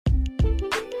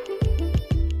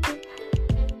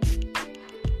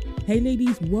Hey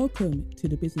ladies, welcome to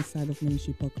the Business Side of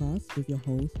Ministry podcast with your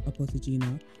host, Apostle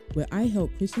Gina, where I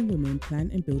help Christian women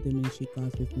plan and build their ministry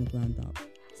God's way from the ground up.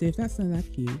 So if that sounds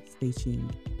like you, stay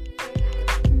tuned.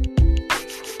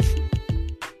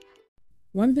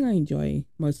 One thing I enjoy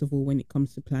most of all when it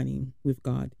comes to planning with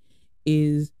God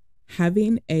is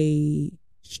having a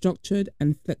structured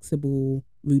and flexible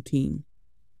routine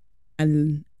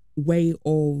and way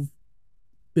of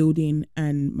building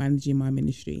and managing my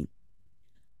ministry.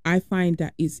 I find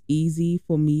that it's easy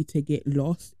for me to get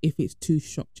lost if it's too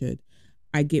structured.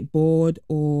 I get bored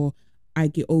or I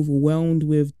get overwhelmed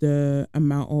with the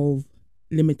amount of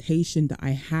limitation that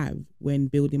I have when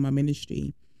building my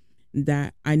ministry,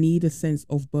 that I need a sense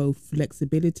of both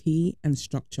flexibility and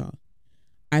structure.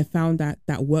 I found that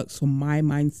that works for my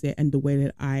mindset and the way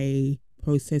that I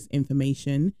process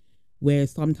information, where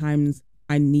sometimes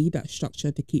I need that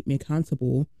structure to keep me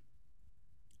accountable,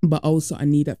 but also I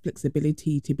need that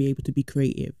flexibility to be able to be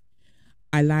creative.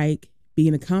 I like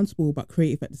being accountable but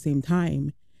creative at the same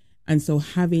time. And so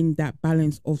having that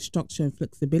balance of structure and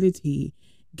flexibility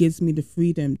gives me the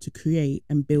freedom to create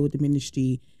and build the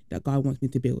ministry that God wants me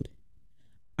to build.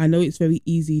 I know it's very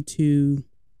easy to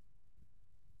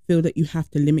feel that you have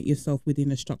to limit yourself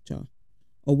within a structure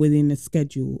or within a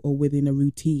schedule or within a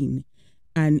routine.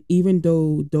 And even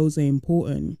though those are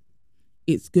important,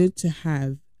 it's good to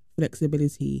have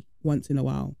flexibility once in a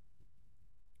while.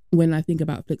 When I think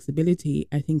about flexibility,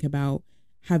 I think about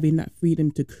having that freedom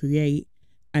to create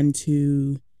and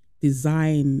to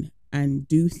design and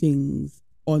do things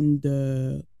on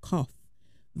the cuff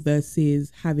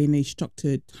versus having a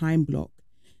structured time block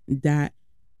that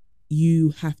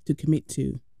you have to commit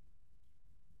to.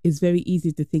 It's very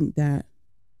easy to think that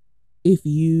if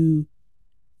you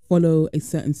follow a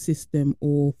certain system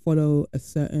or follow a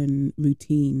certain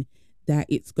routine, that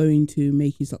it's going to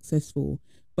make you successful.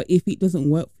 But if it doesn't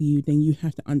work for you, then you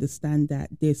have to understand that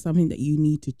there's something that you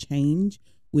need to change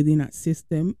within that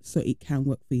system so it can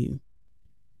work for you.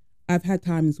 I've had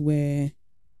times where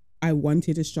I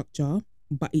wanted a structure,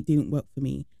 but it didn't work for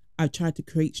me. I've tried to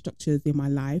create structures in my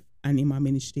life and in my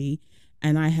ministry,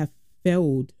 and I have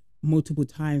failed multiple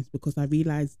times because I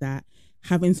realized that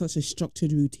having such a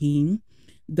structured routine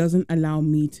doesn't allow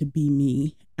me to be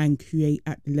me and create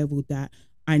at the level that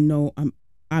I know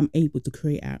I'm able to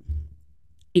create at.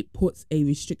 It puts a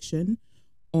restriction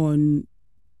on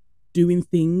doing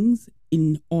things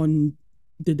on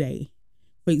the day.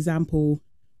 For example,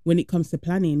 when it comes to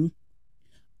planning,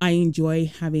 I enjoy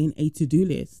having a to-do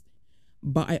list,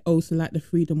 but I also like the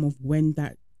freedom of when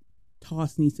that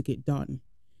task needs to get done.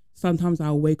 Sometimes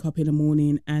I'll wake up in the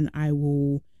morning and I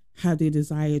will have the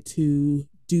desire to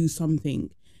do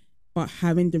something, but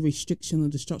having the restriction or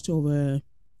the structure of a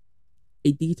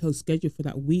detailed schedule for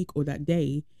that week or that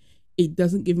day, it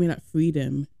doesn't give me that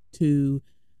freedom to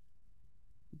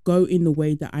go in the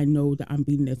way that I know that I'm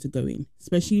being led to go in.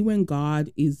 Especially when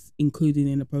God is included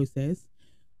in the process,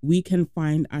 we can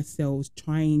find ourselves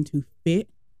trying to fit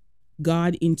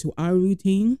God into our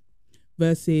routine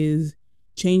versus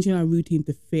changing our routine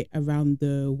to fit around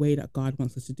the way that God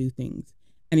wants us to do things.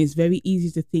 And it's very easy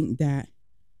to think that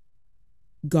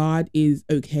God is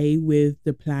okay with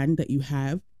the plan that you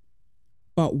have,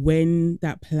 but when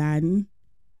that plan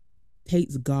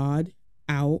takes God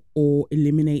out or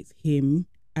eliminates him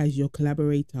as your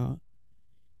collaborator,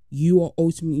 you are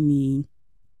ultimately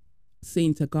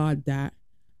saying to God that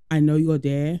I know you're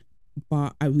there,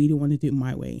 but I really want to do it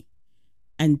my way.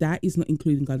 And that is not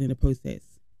including God in the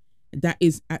process. That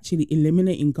is actually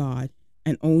eliminating God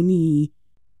and only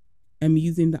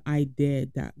using the idea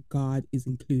that God is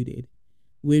included,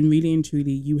 when really and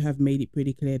truly you have made it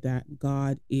pretty clear that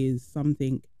God is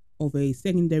something of a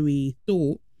secondary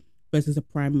thought versus a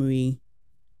primary.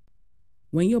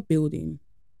 When you're building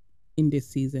in this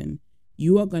season,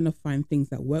 you are going to find things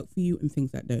that work for you and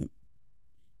things that don't.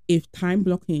 If time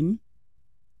blocking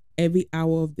every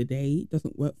hour of the day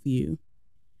doesn't work for you,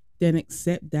 then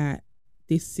accept that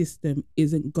this system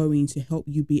isn't going to help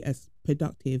you be as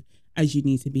productive as you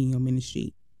need to be in your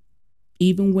ministry.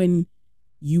 Even when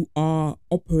you are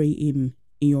operating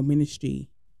in your ministry,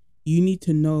 you need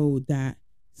to know that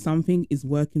something is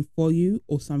working for you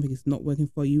or something is not working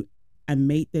for you, and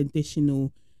make the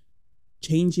additional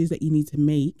changes that you need to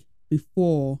make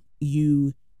before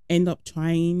you end up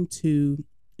trying to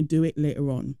do it later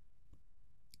on.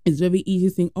 It's very easy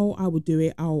to think, oh, I will do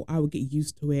it. I will get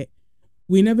used to it.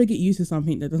 We never get used to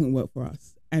something that doesn't work for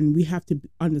us. And we have to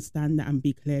understand that and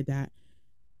be clear that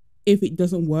if it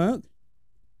doesn't work,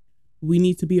 we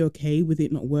need to be okay with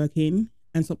it not working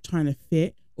and stop trying to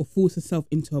fit or force yourself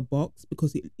into a box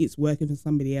because it's working for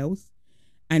somebody else.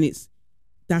 And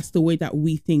that's the way that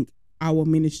we think our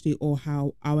ministry or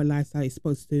how our lifestyle is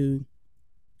supposed to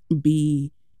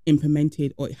be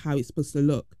implemented or how it's supposed to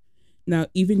look. Now,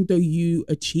 even though you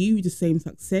achieve the same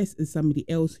success as somebody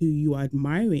else who you are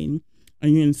admiring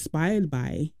and you're inspired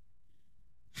by,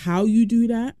 how you do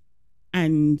that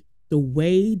and the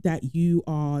way that you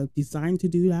are designed to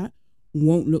do that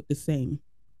won't look the same.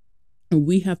 And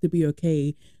we have to be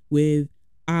okay with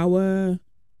the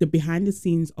behind the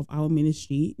scenes of our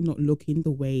ministry not looking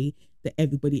the way that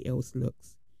everybody else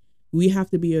looks. We have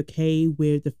to be okay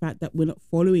with the fact that we're not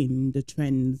following the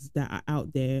trends that are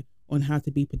out there on how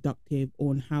to be productive,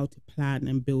 on how to plan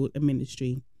and build a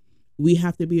ministry. We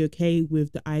have to be okay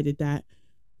with the idea that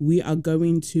we are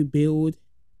going to build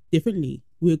differently.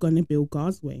 We're going to build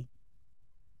God's way.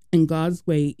 And God's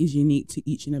way is unique to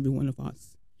each and every one of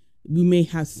us. We may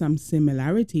have some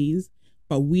similarities,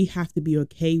 but we have to be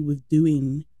okay with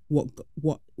doing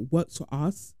what works for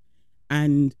us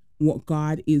and what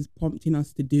God is prompting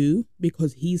us to do,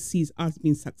 because he sees us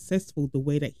being successful the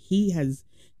way that he has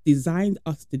designed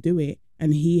us to do it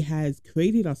and he has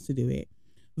created us to do it,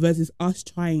 versus us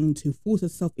trying to force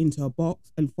ourselves into a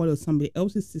box and follow somebody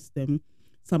else's system,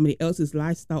 somebody else's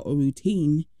lifestyle or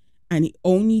routine, and it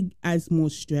only adds more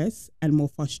stress and more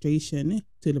frustration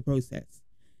to the process.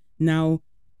 Now,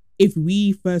 if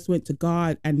we first went to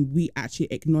God and we actually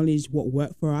acknowledged what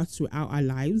worked for us throughout our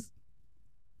lives,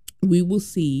 we will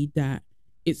see that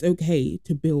it's okay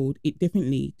to build it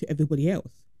differently to everybody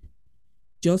else.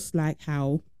 Just like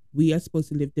how we are supposed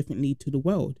to live differently to the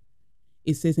world.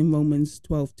 It says in Romans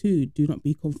 12:2, do not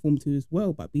be conformed to this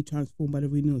world, but be transformed by the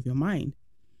renewal of your mind.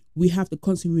 We have to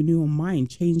constantly renew our mind,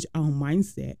 change our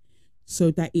mindset so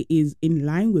that it is in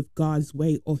line with God's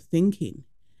way of thinking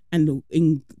and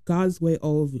in God's way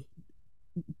of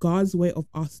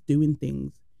us doing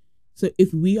things. So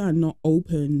if we are not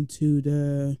open to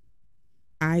the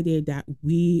idea that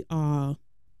we are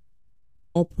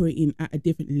operating at a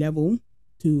different level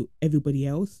to everybody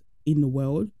else in the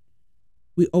world,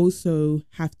 we also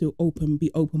have to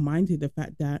be open-minded to the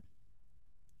fact that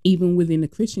even within the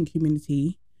Christian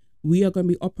community, we are going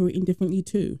to be operating differently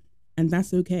too. And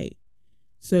that's okay.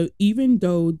 So even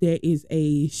though there is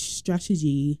a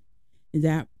strategy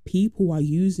that people are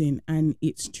using and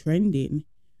it's trending,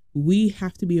 we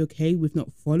have to be okay with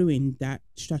not following that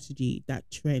strategy, that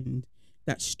trend,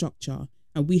 that structure,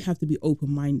 and we have to be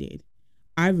open-minded.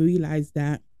 I realized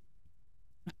that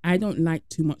I don't like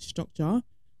too much structure,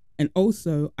 and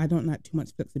also I don't like too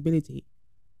much flexibility.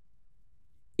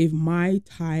 If my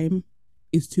time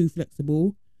is too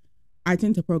flexible, I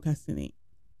tend to procrastinate,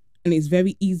 and it's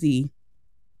very easy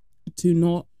to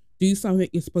not do something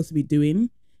you're supposed to be doing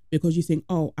because you think,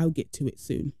 oh, I'll get to it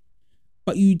soon.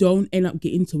 But you don't end up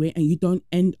getting to it and you don't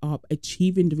end up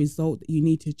achieving the result that you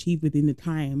need to achieve within the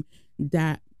time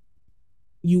that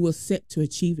you were set to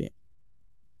achieve it.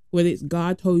 Whether it's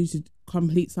God told you to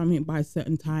complete something by a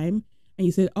certain time and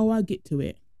you said, oh, I'll get to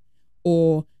it.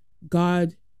 Or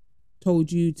God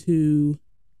told you to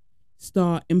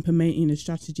start implementing a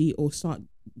strategy or start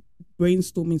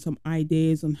brainstorming some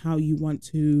ideas on how you want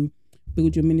to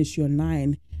build your ministry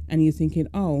online. And you're thinking,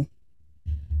 oh,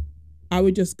 I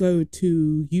would just go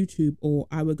to YouTube or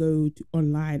I would go to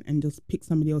online and just pick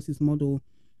somebody else's model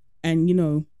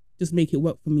and, just make it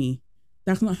work for me.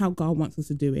 That's not how God wants us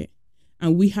to do it.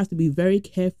 And we have to be very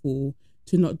careful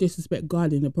to not disrespect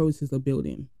God in the process of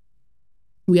building.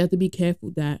 We have to be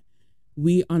careful that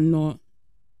we are not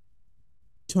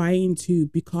trying to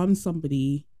become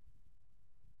somebody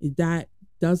that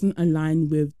doesn't align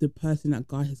with the person that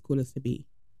God has called us to be.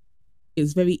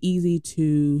 It's very easy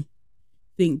to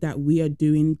think that we are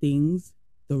doing things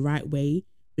the right way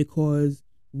because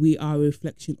we are a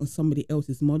reflection of somebody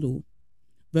else's model,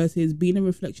 versus being a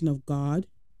reflection of God,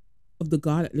 of the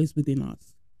God that lives within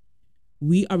us.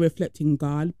 We are reflecting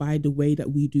God by the way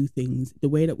that we do things, the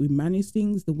way that we manage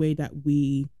things, the way that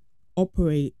we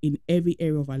operate in every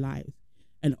area of our lives,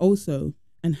 and also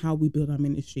and how we build our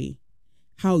ministry.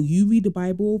 How you read the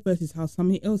Bible versus how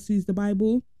somebody else reads the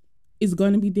Bible is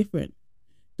going to be different.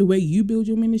 The way you build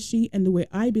your ministry and the way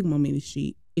I build my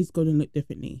ministry is going to look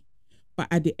differently. But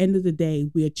at the end of the day,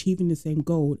 we're achieving the same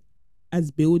goal as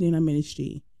building a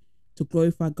ministry to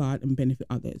glorify God and benefit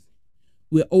others.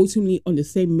 We're ultimately on the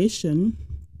same mission,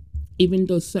 even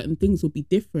though certain things will be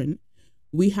different.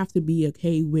 We have to be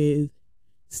okay with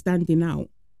standing out.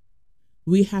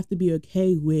 We have to be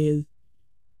okay with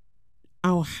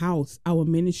our house, our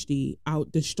ministry,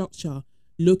 the structure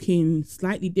looking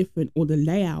slightly different, or the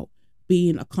layout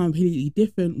being a completely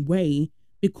different way,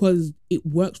 because it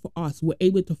works for us. We're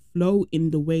able to flow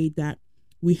in the way that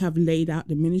we have laid out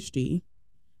the ministry,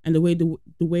 and the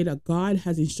way that God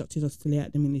has instructed us to lay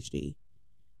out the ministry.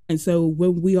 And so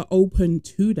when we are open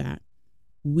to that,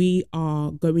 we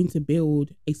are going to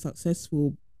build a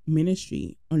successful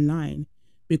ministry online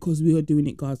because we are doing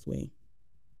it God's way.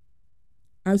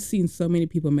 I've seen so many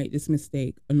people make this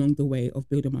mistake along the way of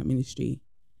building my ministry.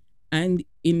 And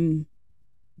in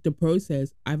the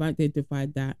process, I've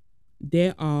identified that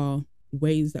there are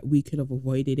ways that we could have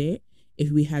avoided it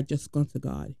if we had just gone to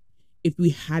God, if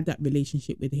we had that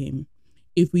relationship with Him,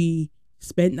 if we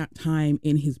spent that time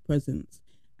in His presence,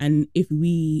 and if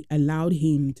we allowed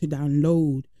Him to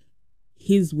download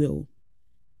His will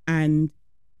and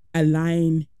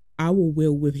align our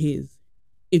will with His.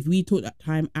 If we took that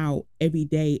time out every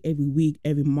day, every week,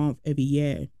 every month, every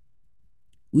year,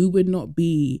 we would not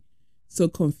be so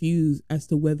confused as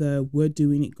to whether we're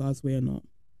doing it God's way or not.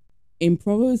 In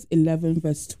Proverbs 11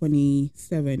 verse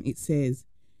 27, it says,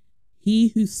 "He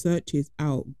who searches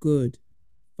out good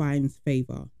finds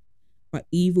favor, but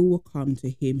evil will come to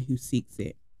him who seeks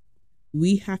it."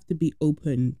 We have to be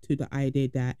open to the idea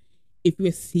that if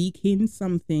we're seeking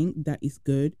something that is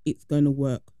good, it's going to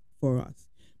work for us.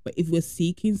 But if we're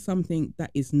seeking something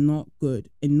that is not good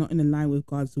and not in line with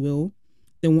God's will,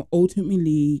 then we're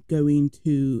ultimately going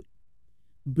to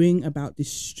bring about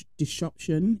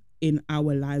disruption in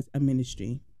our lives and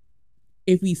ministry.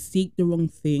 If we seek the wrong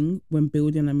thing when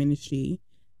building a ministry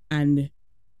and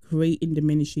creating the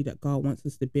ministry that God wants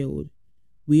us to build,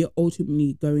 we are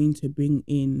ultimately going to bring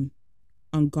in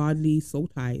ungodly soul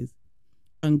ties,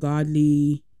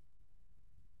 ungodly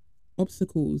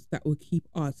obstacles that will keep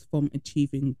us from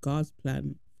achieving God's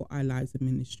plan for our lives and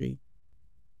ministry.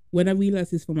 When I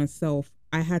realized this for myself,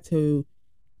 I had to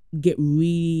get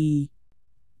really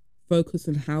focused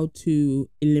on how to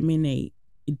eliminate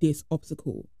this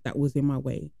obstacle that was in my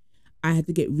way. I had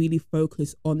to get really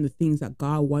focused on the things that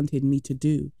God wanted me to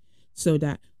do, so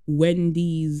that when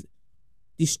these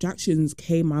distractions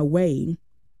came my way,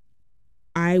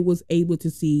 I was able to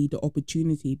see the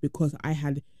opportunity because I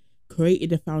had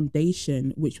created a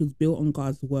foundation which was built on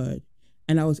God's word,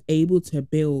 and I was able to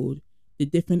build the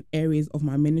different areas of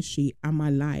my ministry and my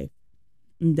life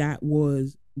that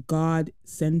was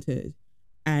God-centered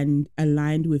and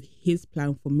aligned with His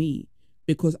plan for me,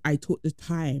 because I took the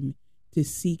time to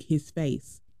seek His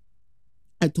face.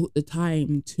 I took the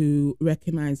time to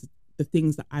recognize the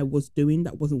things that I was doing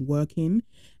that wasn't working,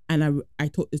 and I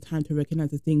took the time to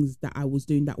recognize the things that I was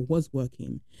doing that was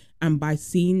working. And by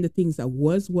seeing the things that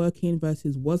was working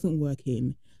versus wasn't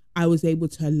working, I was able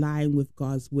to align with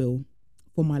God's will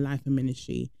for my life and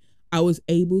ministry. I was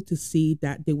able to see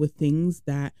that there were things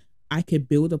that I could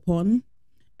build upon,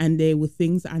 and there were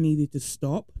things that I needed to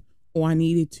stop or I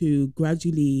needed to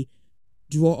gradually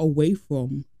draw away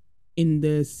from in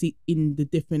the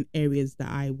different areas that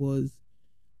I was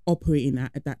operating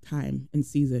at that time and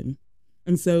season.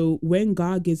 And so when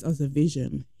God gives us a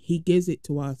vision, He gives it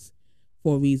to us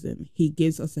for a reason. He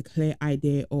gives us a clear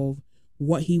idea of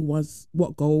what He wants,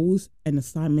 what goals and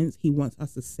assignments He wants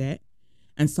us to set.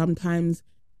 And sometimes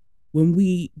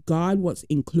when God wants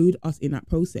to include us in that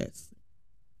process.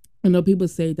 I know people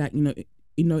say that,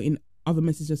 in other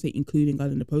messages say including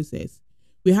God in the process.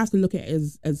 We have to look at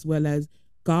it as well as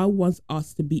God wants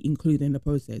us to be included in the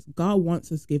process. God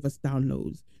wants us to give us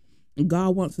downloads.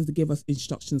 God wants us to give us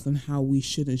instructions on how we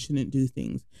should and shouldn't do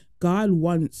things. God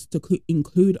wants to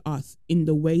include us in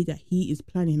the way that He is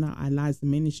planning out our lives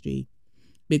and ministry.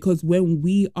 Because when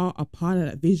we are a part of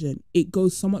that vision, it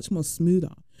goes so much more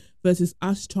smoother versus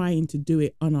us trying to do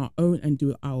it on our own and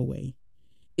do it our way.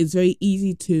 It's very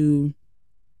easy to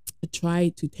try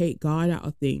to take God out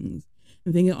of things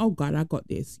and thinking, oh God, I got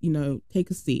this,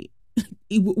 take a seat.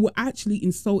 We're actually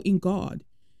insulting God.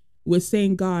 We're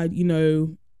saying, God,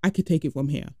 I could take it from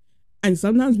here. And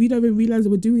sometimes we don't even realize that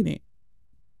we're doing it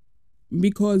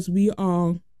because we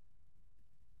are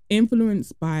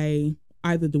influenced by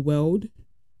either the world,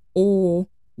 or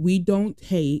we don't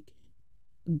take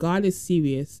God as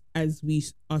serious as we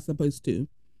are supposed to.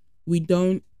 We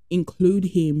don't include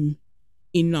Him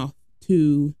enough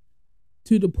to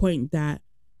the point that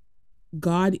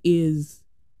God is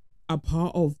a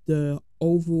part of the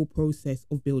overall process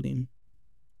of building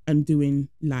and doing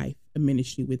life and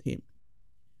ministry with Him.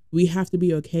 We have to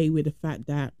be okay with the fact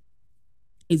that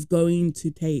it's going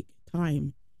to take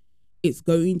time. It's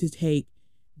going to take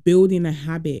building a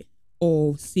habit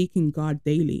of seeking God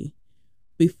daily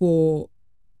before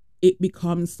it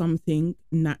becomes something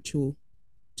natural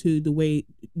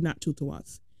to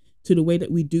us, to the way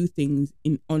that we do things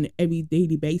on every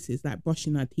daily basis, like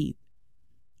brushing our teeth.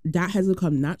 That has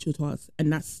become natural to us,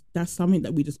 and that's something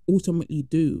that we just ultimately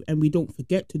do, and we don't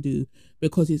forget to do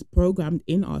because it's programmed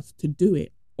in us to do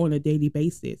it on a daily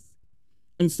basis.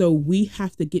 And so we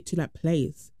have to get to that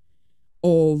place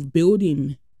of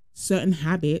building certain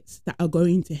habits that are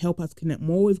going to help us connect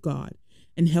more with God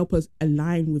and help us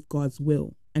align with God's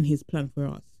will and his plan for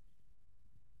us.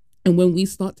 And when we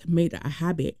start to make that a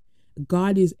habit,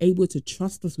 God is able to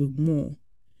trust us with more.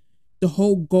 The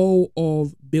whole goal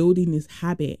of building this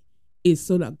habit is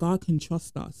so that God can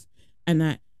trust us and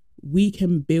that we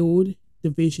can build the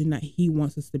vision that he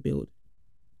wants us to build.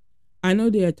 I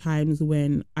know there are times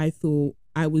when I thought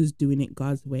I was doing it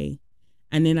God's way,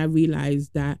 and then I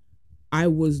realized that I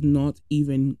was not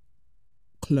even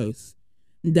close,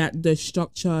 that the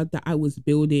structure that I was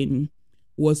building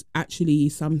was actually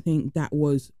something that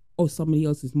was of somebody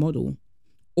else's model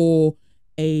or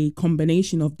a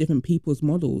combination of different people's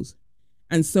models.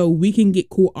 And so we can get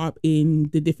caught up in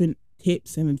the different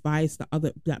tips and advice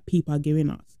that people are giving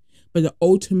us. But the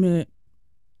ultimate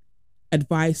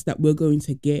advice that we're going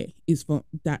to get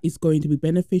that is going to be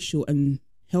beneficial and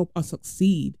help us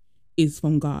succeed is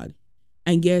from God.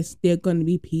 And yes, there are going to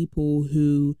be people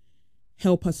who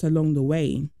help us along the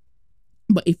way.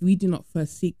 But if we do not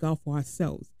first seek God for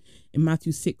ourselves, in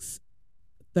Matthew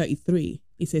 6:33,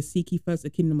 it says, "Seek ye first the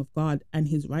kingdom of God and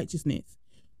his righteousness,"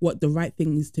 what the right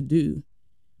thing is to do.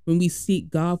 When we seek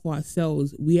God for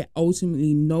ourselves, we are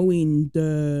ultimately knowing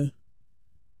the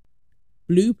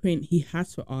blueprint he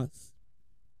has for us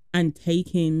and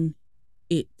taking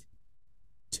it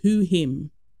to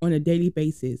him on a daily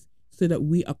basis so that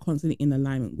we are constantly in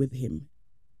alignment with him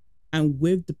and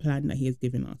with the plan that he has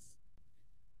given us.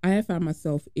 I have found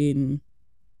myself in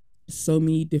so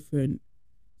many different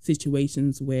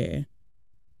situations where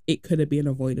it could have been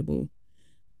avoidable,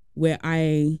 where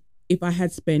if I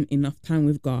had spent enough time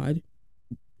with God,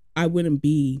 I wouldn't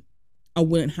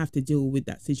have to deal with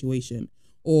that situation,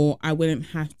 or I wouldn't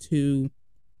have to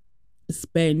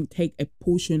take a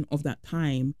portion of that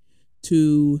time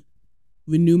to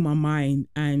renew my mind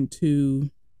and to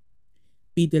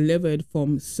be delivered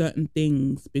from certain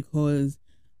things because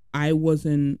I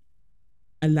wasn't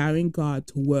allowing God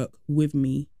to work with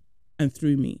me and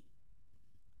through me.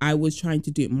 I was trying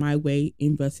to do it my way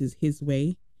in versus his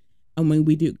way. And when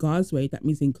we do it God's way, that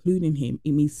means including him.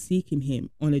 It means seeking him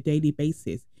on a daily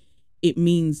basis. It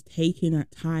means taking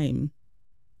that time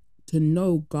to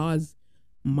know God's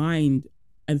mind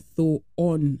and thought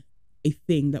on a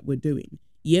thing that we're doing.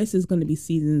 Yes, there's going to be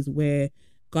seasons where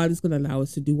God is going to allow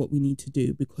us to do what we need to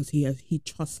do because he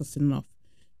trusts us enough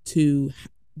to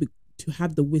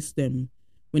have the wisdom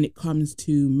when it comes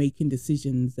to making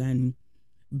decisions and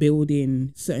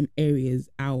building certain areas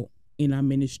out in our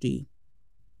ministry,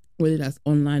 whether that's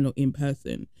online or in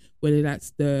person, whether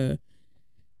that's the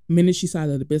ministry side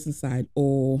or the business side,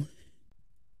 or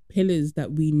pillars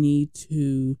that we need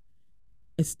to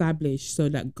establish so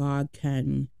that God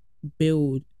can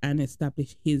build and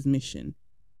establish his mission.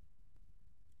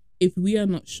 If we are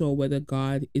not sure whether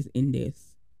God is in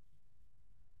this,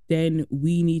 then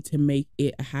we need to make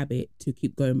it a habit to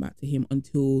keep going back to him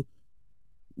until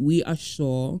we are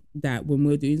sure that when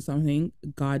we're doing something,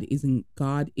 God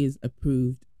has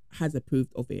approved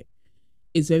of it.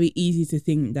 It's very easy to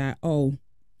think that, oh,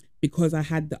 because I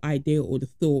had the idea or the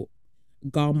thought,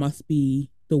 God must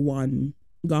be the one.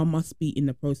 God must be in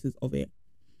the process of it.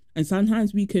 And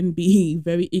sometimes we can be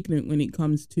very ignorant when it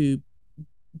comes to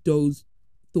those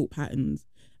thought patterns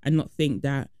and not think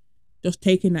that just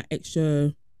taking that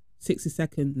extra 60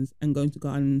 seconds and going to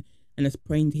God and just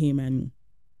praying to him and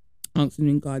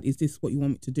answering God, is this what you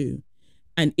want me to do?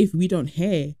 And if we don't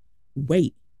hear,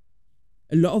 wait.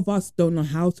 A lot of us don't know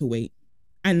how to wait.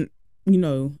 And,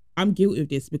 I'm guilty of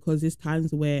this because there's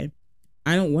times where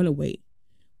I don't want to wait.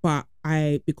 But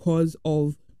because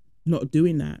of not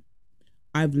doing that,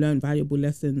 I've learned valuable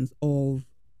lessons of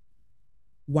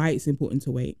why it's important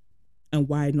to wait and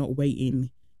why not waiting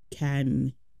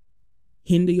can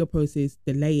hinder your process,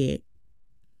 delay it,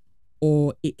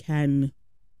 or it can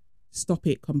stop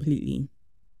it completely.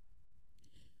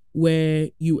 Where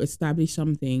you establish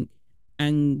something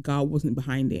and God wasn't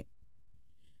behind it.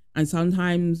 And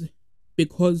sometimes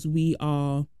because we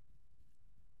are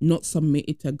not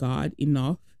submitted to God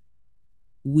enough,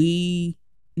 we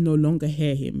no longer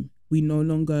hear him. We no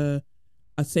longer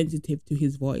are sensitive to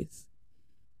his voice.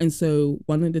 And so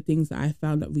one of the things that I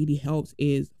found that really helps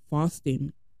is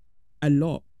fasting a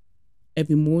lot.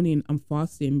 Every morning I'm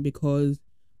fasting because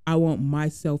I want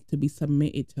myself to be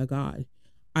submitted to God.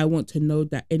 I want to know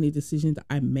that any decision that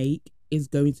I make is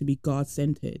going to be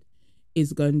God-centered,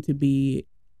 is going to be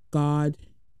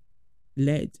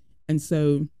God-led. And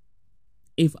so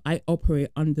if I operate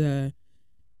under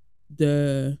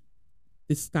the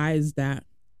disguise that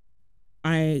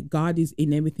God is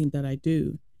in everything that I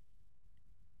do,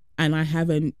 and I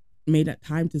haven't made that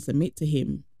time to submit to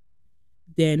him,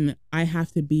 then I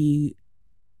have to be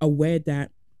aware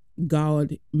that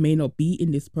God may not be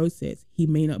in this process. He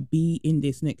may not be in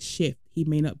this next shift. He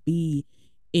may not be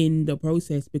in the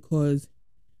process, because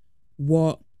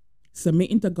what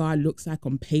submitting to God looks like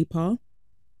on paper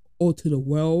or to the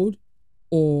world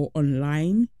or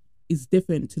online is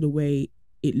different to the way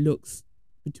it looks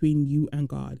between you and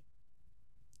God.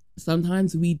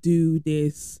 Sometimes we do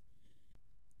this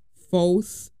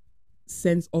false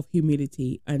sense of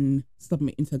humility and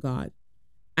submitting to God,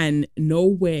 and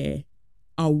nowhere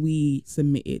are we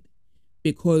submitted,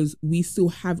 because we still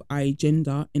have our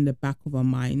agenda in the back of our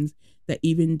minds, that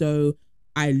even though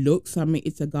I look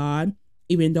submitted to God,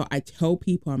 even though I tell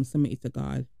people I'm submitted to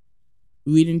God,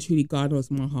 really and truly God knows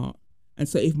my heart. And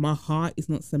so if my heart is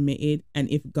not submitted, and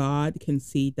if God can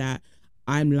see that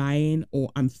I'm lying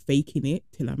or I'm faking it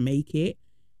till I make it,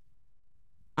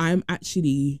 I'm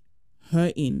actually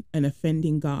hurting and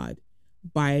offending God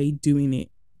by doing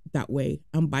it that way,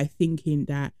 and by thinking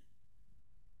that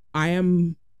I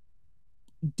am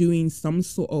doing some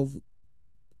sort of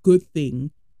good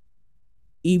thing,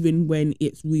 even when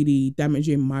it's really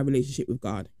damaging my relationship with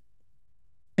God.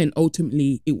 And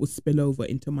ultimately, it will spill over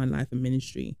into my life and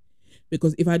ministry.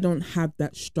 Because if I don't have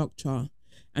that structure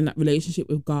and that relationship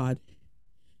with God,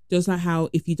 just like how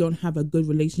if you don't have a good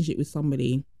relationship with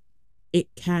somebody,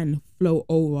 it can flow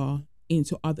over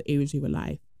into other areas of your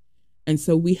life. And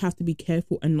so we have to be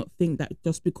careful and not think that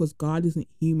just because God isn't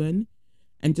human,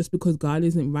 and just because God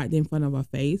isn't right there in front of our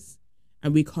face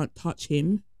and we can't touch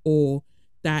him, or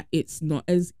that it's not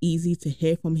as easy to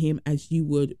hear from him as you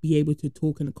would be able to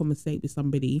talk and conversate with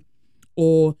somebody,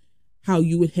 or how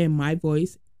you would hear my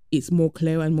voice. It's more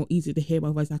clear and more easy to hear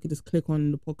my voice. I could just click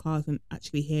on the podcast and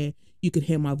actually you could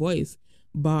hear my voice.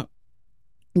 But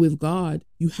with God,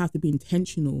 you have to be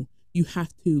intentional. You have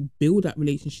to build that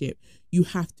relationship. You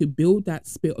have to build that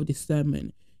spirit of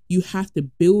discernment. You have to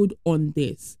build on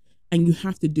this, and you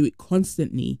have to do it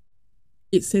constantly.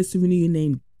 It says to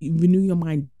renew your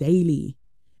mind daily.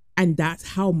 And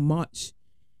that's how much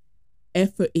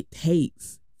effort it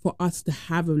takes for us to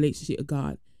have a relationship with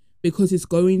God, because it's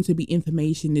going to be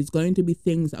information. There's going to be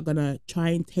things that are going to try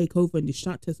and take over and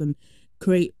distract us and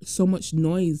create so much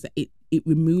noise that it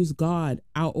removes God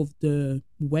out of the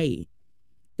way.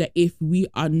 That if we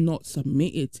are not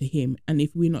submitted to him, and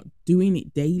if we're not doing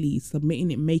it daily,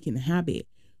 submitting it, making a habit,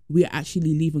 we're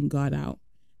actually leaving God out.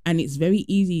 And it's very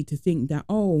easy to think that,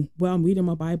 oh, well, I'm reading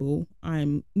my Bible.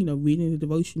 I'm, reading the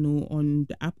devotional on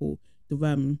the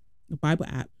Bible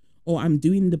app, or I'm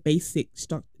doing the basic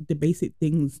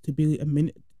things to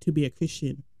be a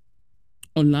Christian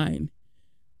online.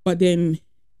 But then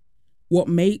what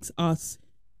makes us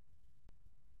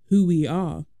who we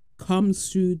are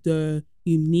comes through the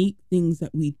unique things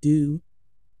that we do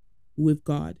with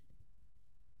God.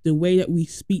 The way that we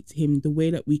speak to him, the way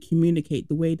that we communicate,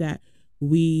 the way that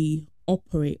we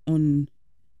operate on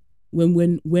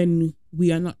when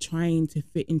we are not trying to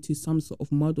fit into some sort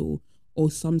of model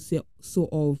or some sort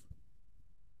of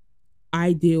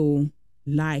ideal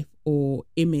life or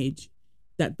image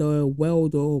that the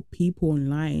world or people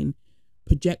online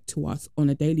project to us on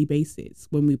a daily basis.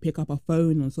 When we pick up our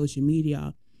phone on social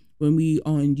media, when we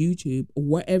are on YouTube, or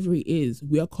whatever it is,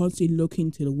 we are constantly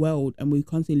looking to the world, and we're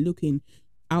constantly looking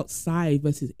outside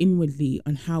versus inwardly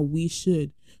on how we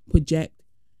should project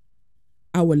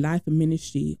our life and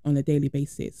ministry on a daily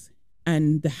basis,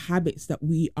 and the habits that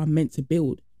we are meant to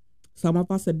build. Some of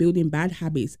us are building bad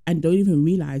habits and don't even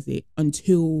realize it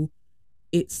until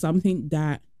it's something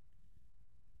that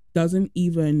doesn't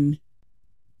even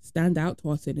stand out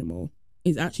to us anymore.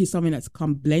 It's actually something that's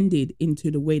come blended into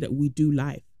the way that we do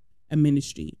life and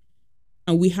ministry.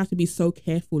 And we have to be so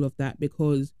careful of that,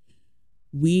 because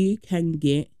we can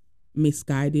get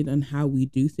misguided on how we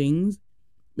do things,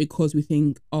 because we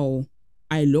think, oh,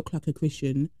 I look like a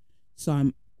Christian,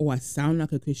 or I sound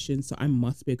like a Christian, so I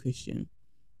must be a Christian.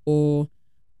 Or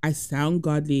I sound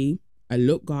godly, I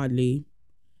look godly,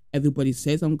 everybody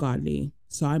says I'm godly,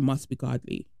 so I must be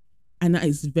godly. And that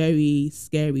is very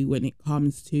scary when it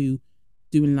comes to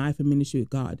doing life and ministry with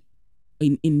God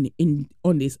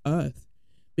on this earth.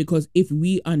 Because if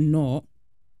we are not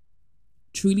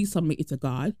truly submitted to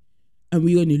God, and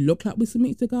we only look like we're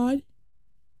submitted to God,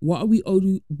 what are we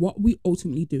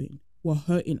ultimately doing? We're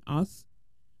hurting us,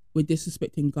 we're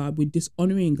disrespecting God, we're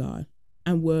dishonoring God,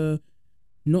 and we're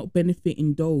not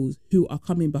benefiting those who are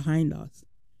coming behind us.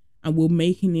 And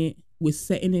we're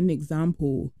setting an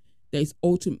example that is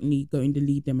ultimately going to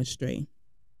lead them astray.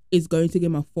 It's going to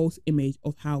give them a false image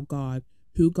of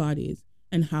who God is,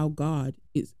 and how God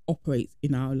operates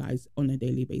in our lives on a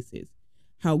daily basis.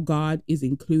 how God is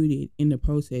included in the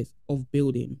process of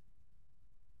building.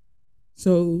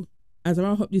 So as I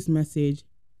wrap up this message,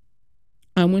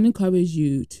 I want to encourage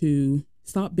you to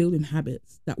start building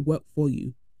habits that work for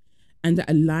you and that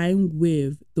align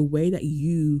with the way that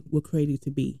you were created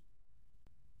to be.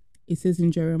 It says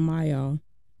in Jeremiah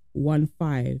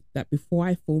 1:5 that before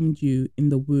I formed you in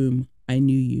the womb, I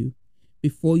knew you.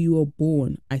 Before you were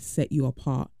born, I set you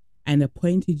apart and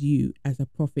appointed you as a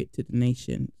prophet to the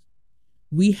nations.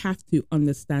 We have to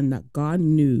understand that God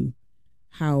knew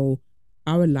how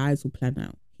our lives will plan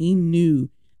out. He knew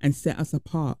and set us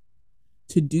apart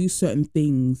to do certain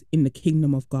things in the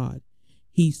kingdom of God.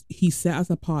 He set us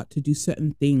apart to do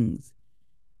certain things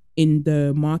in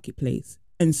the marketplace.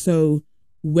 And so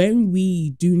when we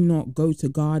do not go to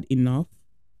God enough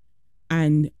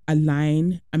and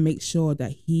align and make sure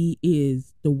that He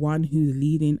is the one who's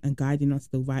leading and guiding us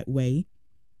the right way,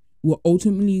 we're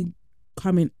ultimately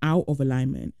coming out of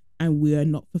alignment and we are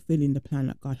not fulfilling the plan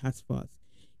that God has for us.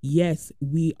 Yes,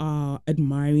 we are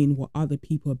admiring what other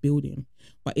people are building,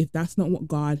 but if that's not what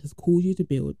God has called you to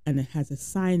build and it has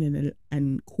assigned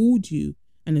and called you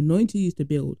and anointed you to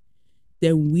build,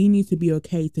 then we need to be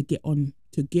okay to get on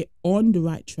the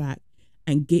right track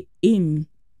and get in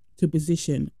to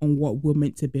position on what we're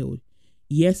meant to build.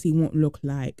 Yes, it won't look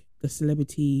like the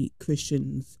celebrity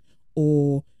Christians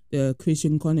or the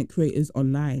Christian content creators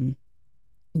online.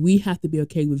 We have to be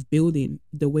okay with building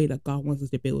the way that God wants us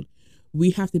to build.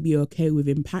 We have to be okay with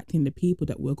impacting the people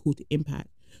that we're called to impact.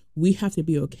 We have to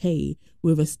be okay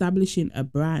with establishing a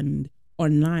brand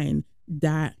online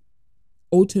that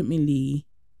ultimately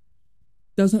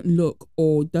doesn't look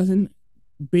or doesn't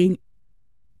bring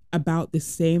about the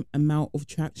same amount of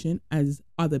traction as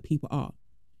other people are.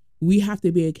 We have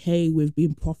to be okay with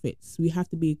being prophets. We have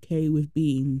to be okay with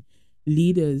being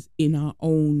leaders in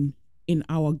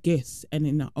our gifts and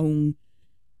in our own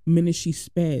ministry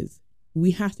spheres.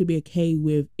 We have to be okay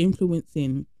with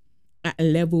influencing at a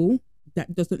level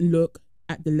that doesn't look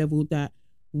at the level that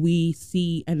we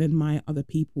see and admire other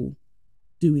people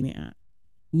doing it at.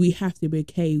 We have to be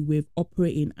okay with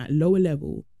operating at lower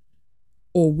level,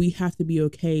 or we have to be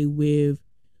okay with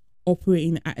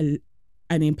operating at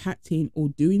and impacting or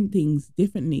doing things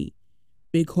differently,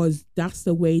 because that's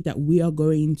the way that we are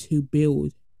going to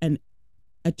build and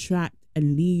attract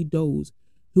and lead those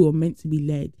who are meant to be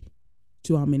led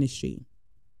to our ministry.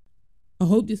 I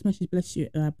hope this message bless you,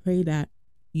 and I pray that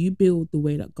you build the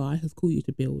way that God has called you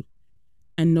to build,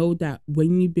 and know that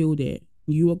when you build it,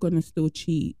 you are going to still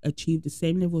achieve the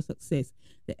same level of success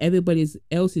that everybody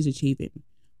else is achieving,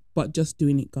 but just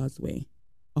doing it God's way.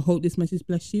 I hope this message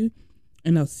bless you,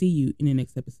 and I'll see you in the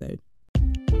next episode.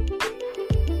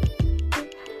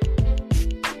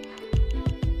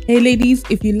 Hey ladies,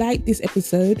 if you like this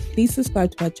episode, please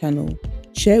subscribe to our channel,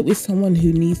 share it with someone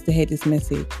who needs to hear this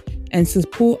message, and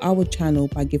support our channel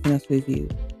by giving us a review.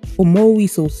 For more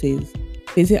resources,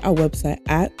 visit our website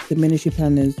at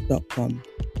theministryplanners.com.